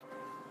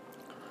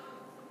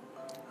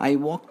I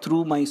walked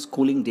through my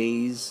schooling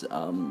days.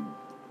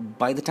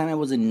 By the time I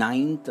was in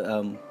ninth,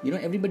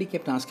 everybody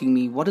kept asking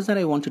me, what is that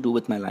I want to do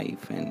with my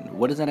life? And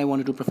what is that I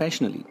want to do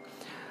professionally?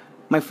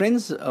 My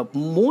friends,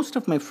 most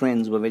of my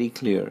friends were very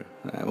clear.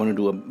 I want to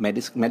do a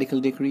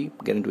medical degree,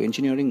 get into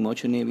engineering,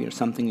 merchant navy, or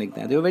something like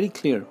that. They were very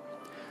clear.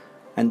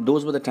 And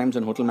those were the times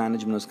when hotel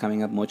management was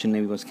coming up, merchant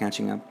navy was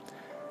catching up.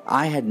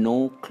 I had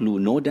no clue,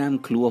 no damn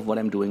clue of what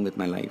I'm doing with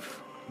my life.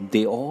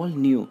 They all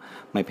knew.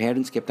 My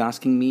parents kept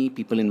asking me,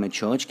 people in my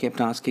church kept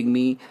asking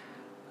me.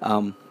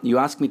 You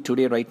ask me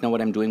today, right now,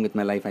 what I'm doing with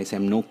my life. I say, I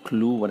have no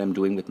clue what I'm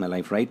doing with my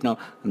life right now.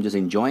 I'm just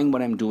enjoying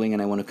what I'm doing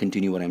and I want to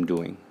continue what I'm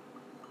doing.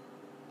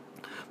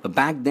 But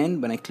back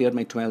then, when I cleared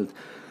my 12th,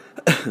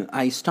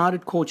 I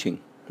started coaching.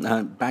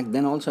 Back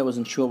then also, I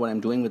wasn't sure what I'm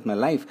doing with my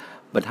life.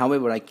 But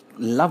however, I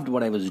loved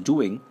what I was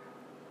doing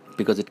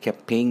because it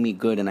kept paying me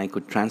good and I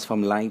could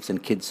transform lives,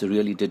 and kids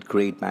really did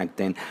great back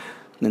then.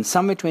 Then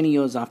somewhere 20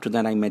 years after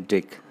that, I met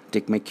Dick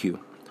McHugh,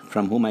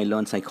 from whom I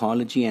learned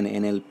psychology and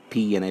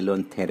NLP, and I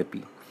learned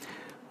therapy.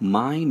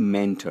 My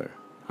mentor,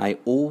 I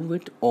owe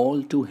it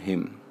all to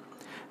him.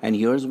 And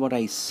here's what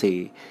I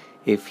say.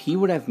 If he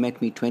would have met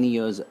me 20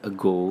 years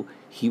ago,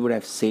 he would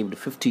have saved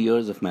 50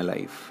 years of my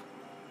life.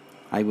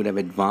 I would have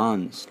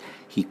advanced.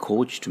 He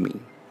coached me.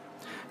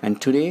 And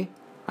today,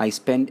 I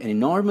spend an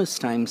enormous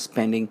time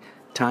spending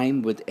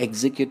time with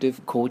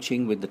executive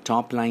coaching with the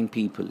top line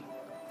people.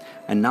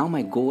 And now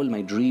my goal,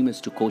 my dream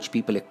is to coach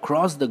people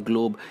across the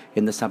globe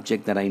in the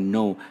subject that I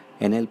know,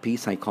 NLP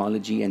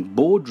psychology and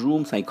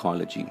boardroom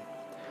psychology.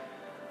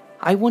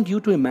 I want you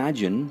to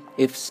imagine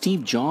if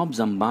Steve Jobs,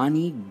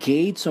 Ambani,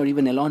 Gates, or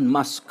even Elon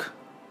Musk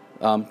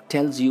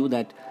tells you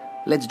that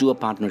let's do a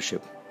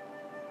partnership.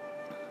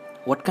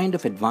 What kind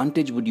of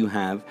advantage would you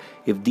have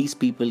if these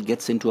people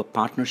gets into a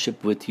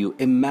partnership with you?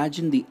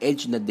 Imagine the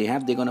edge that they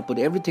have. They're going to put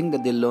everything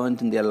that they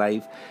learned in their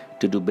life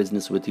to do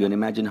business with you, and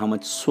imagine how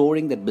much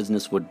soaring that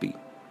business would be.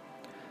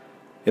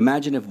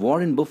 Imagine if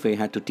Warren Buffett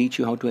had to teach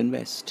you how to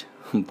invest.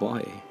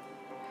 Boy.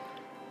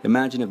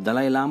 Imagine if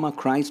Dalai Lama,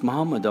 Christ,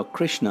 Muhammad, or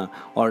Krishna,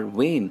 or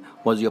Wayne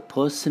was your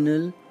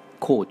personal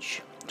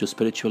coach to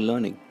spiritual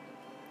learning.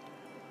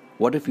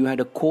 What if you had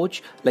a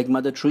coach like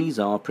Mother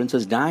Teresa or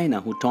Princess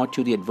Diana, who taught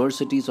you the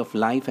adversities of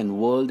life and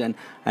world,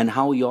 and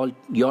how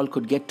y'all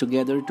could get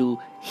together to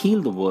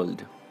heal the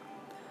world?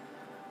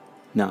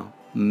 Now,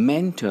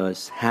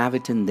 mentors have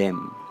it in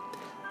them.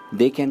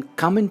 They can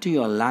come into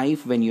your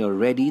life when you're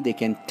ready. They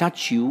can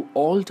touch you,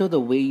 alter the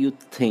way you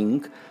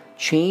think,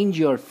 change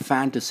your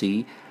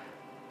fantasy,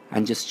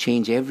 and just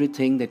change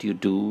everything that you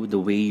do the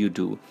way you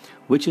do.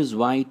 Which is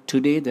why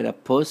today there are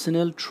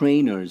personal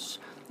trainers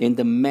in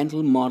the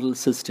mental model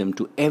system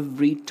to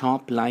every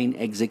top line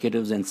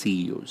executives and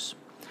CEOs.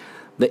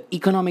 The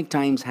Economic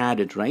Times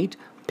had it, right?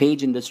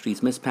 Page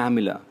Industries, Miss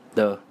Pamela,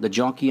 the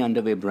jockey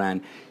underwear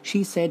brand,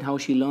 she said how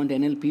she learned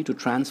NLP to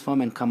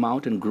transform and come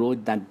out and grow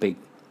it that big.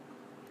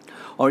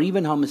 Or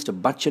even how Mr.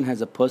 Bachchan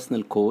has a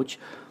personal coach,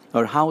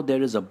 or how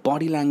there is a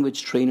body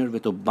language trainer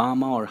with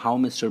Obama, or how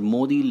Mr.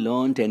 Modi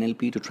learned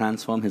NLP to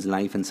transform his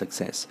life and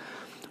success.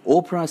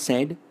 Oprah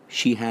said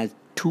she has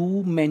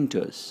 2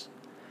 mentors.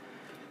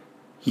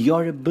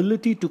 Your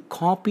ability to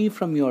copy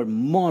from your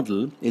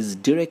model is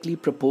directly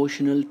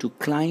proportional to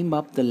climb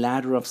up the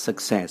ladder of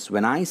success.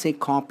 When I say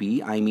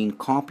copy, I mean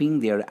copying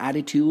their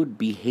attitude,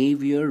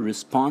 behavior,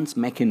 response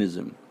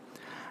mechanism.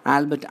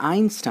 Albert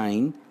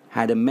Einstein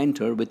had a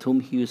mentor with whom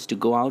he used to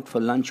go out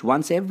for lunch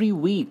once every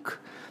week.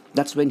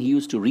 That's when he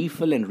used to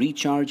refill and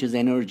recharge his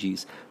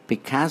energies.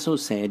 Picasso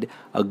said,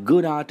 a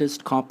good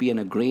artist copy and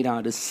a great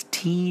artist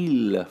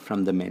steal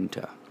from the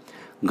mentor.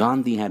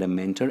 Gandhi had a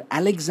mentor.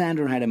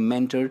 Alexander had a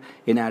mentor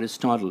in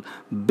Aristotle.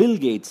 Bill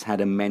Gates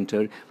had a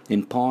mentor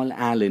in Paul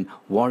Allen.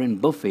 Warren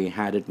Buffett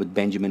had it with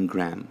Benjamin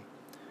Graham.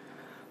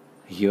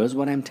 Here's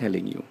what I'm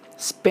telling you.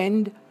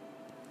 Spend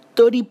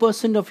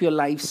 30% of your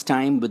life's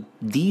time with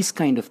these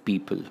kind of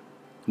people,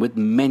 with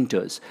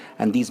mentors.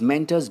 And these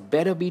mentors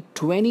better be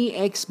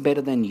 20x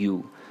better than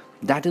you.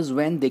 That is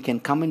when they can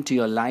come into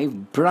your life,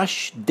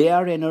 brush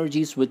their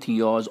energies with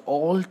yours,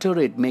 alter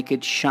it, make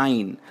it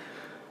shine.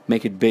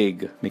 Make it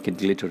big, make it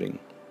glittering.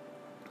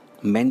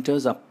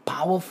 Mentors are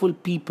powerful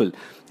people,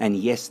 and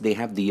yes, they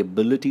have the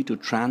ability to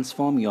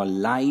transform your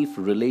life,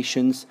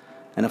 relations,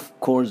 and of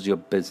course your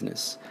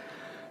business.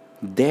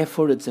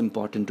 Therefore, it's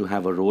important to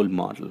have a role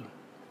model.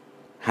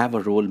 Have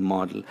a role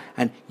model,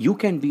 and you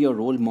can be a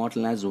role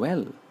model as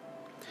well.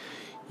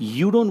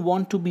 You don't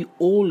want to be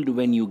old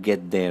when you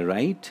get there,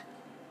 right?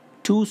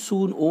 Too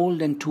soon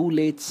old and too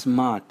late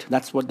smart.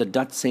 That's what the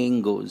Dutch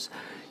saying goes.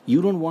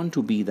 You don't want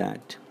to be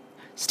that.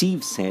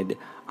 Steve said,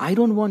 I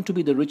don't want to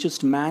be the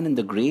richest man in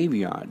the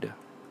graveyard.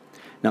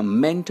 Now,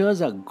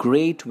 mentors are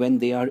great when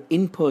they are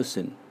in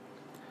person.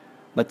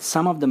 But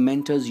some of the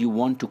mentors you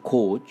want to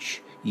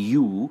coach,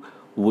 you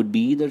would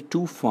be either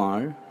too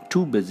far,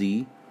 too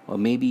busy, or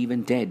maybe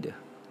even dead.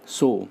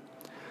 So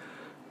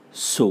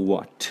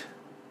what?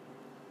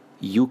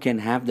 You can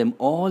have them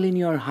all in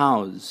your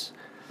house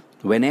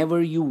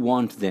whenever you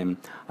want them.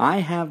 I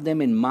have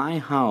them in my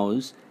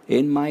house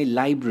in my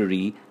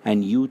library,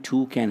 and you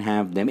too can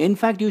have them. In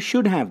fact, you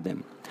should have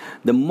them.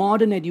 The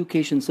modern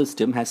education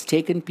system has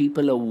taken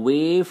people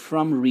away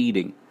from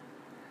reading.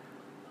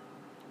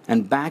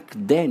 And back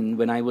then,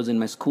 when I was in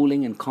my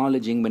schooling and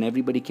colleging, when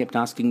everybody kept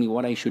asking me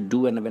what I should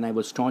do, and when I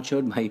was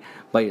tortured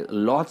by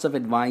lots of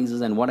advices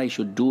and what I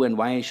should do and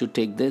why I should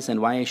take this and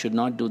why I should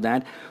not do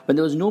that, when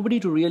there was nobody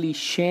to really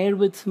share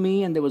with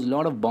me and there was a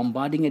lot of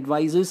bombarding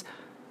advices,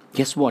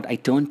 guess what? I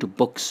turned to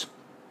books.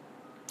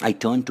 I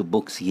turned to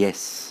books,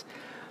 yes.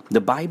 The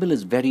Bible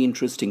is very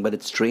interesting, but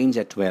it's strange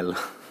as well.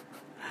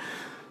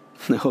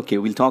 Okay,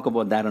 we'll talk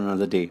about that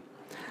another day.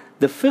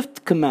 The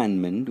fifth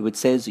commandment, which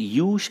says,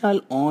 "You shall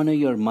honor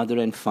your mother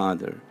and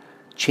father,"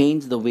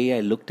 changed the way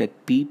I looked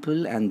at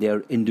people and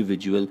their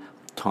individual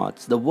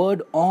thoughts. The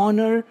word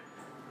honor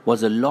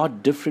was a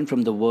lot different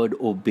from the word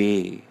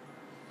obey.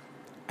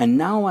 And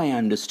now I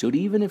understood,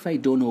 even if I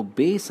don't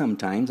obey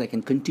sometimes, I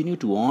can continue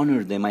to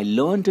honor them. I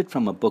learned it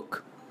from a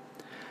book.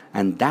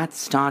 And that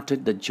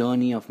started the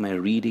journey of my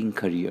reading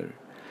career.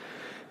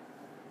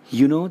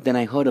 Then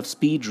I heard of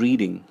speed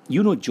reading.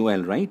 You know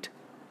Joel, right?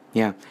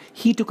 Yeah,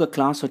 he took a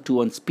class or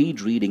two on speed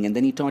reading, and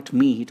then he taught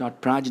me, he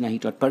taught Prajna, he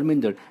taught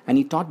Parminder, and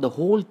he taught the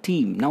whole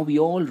team. Now we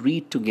all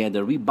read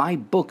together, we buy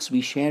books,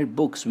 we share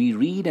books, we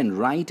read and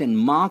write and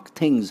mark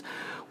things,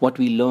 what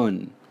we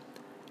learn,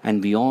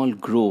 and we all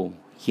grow.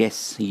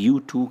 Yes, you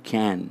too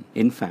can.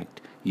 In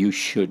fact, you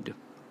should.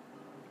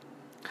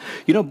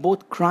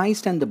 Both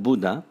Christ and the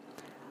Buddha,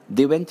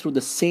 they went through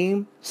the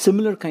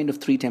similar kind of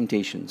three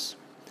temptations.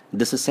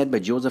 This is said by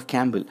Joseph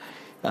Campbell.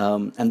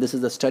 And this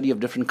is the study of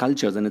different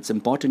cultures, and it's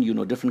important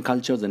different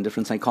cultures and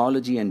different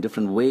psychology and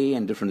different way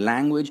and different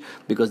language,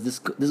 because this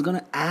is going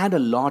to add a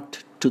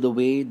lot to the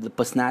way, the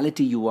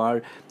personality you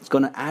are. It's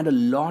going to add a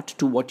lot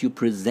to what you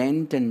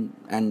present, and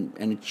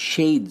it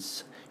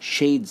shades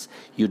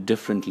you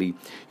differently.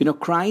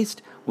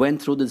 Christ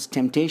went through this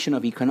temptation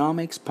of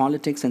economics,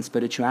 politics, and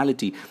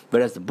spirituality,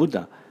 whereas the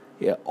Buddha,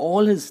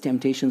 all his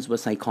temptations were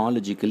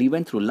psychological. He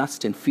went through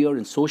lust and fear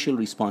and social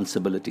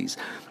responsibilities.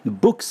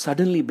 Books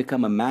suddenly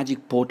become a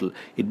magic portal.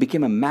 It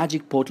became a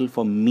magic portal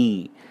for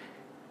me.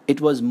 It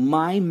was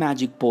my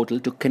magic portal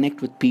to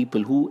connect with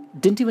people who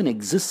didn't even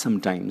exist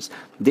sometimes.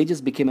 They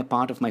just became a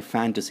part of my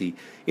fantasy.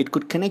 It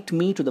could connect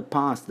me to the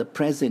past, the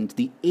present,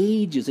 the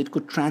ages. It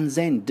could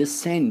transcend,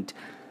 descend,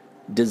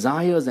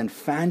 desires and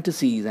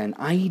fantasies and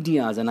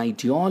ideas and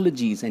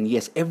ideologies. And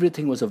yes,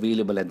 everything was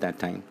available at that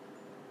time.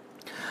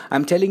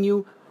 I'm telling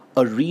you,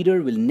 a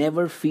reader will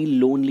never feel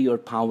lonely or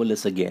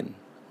powerless again.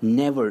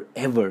 Never,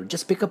 ever.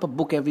 Just pick up a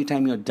book every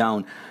time you're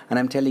down, and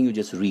I'm telling you,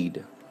 just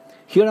read.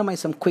 Here are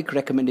some quick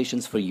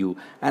recommendations for you,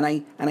 and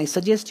I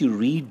suggest you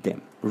read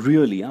them.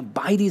 Really,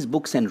 buy these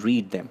books and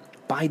read them.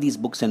 Buy these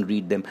books and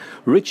read them.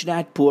 Rich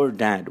Dad, Poor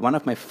Dad, one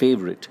of my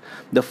favorite.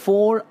 The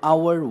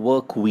 4-Hour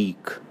Work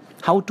Week.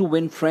 How to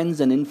Win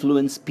Friends and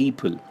Influence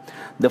People.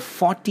 The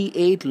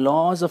 48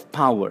 Laws of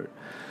Power.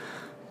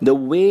 The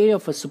Way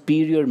of a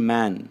Superior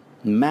Man,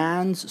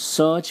 Man's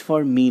Search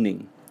for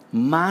Meaning,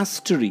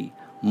 Mastery,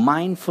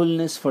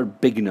 Mindfulness for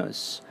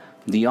Beginners,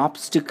 The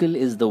Obstacle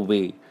is the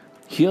Way.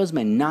 Here's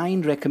my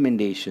 9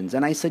 recommendations,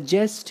 and I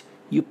suggest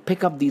you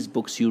pick up these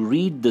books, you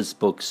read these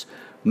books.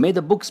 May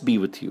the books be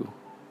with you.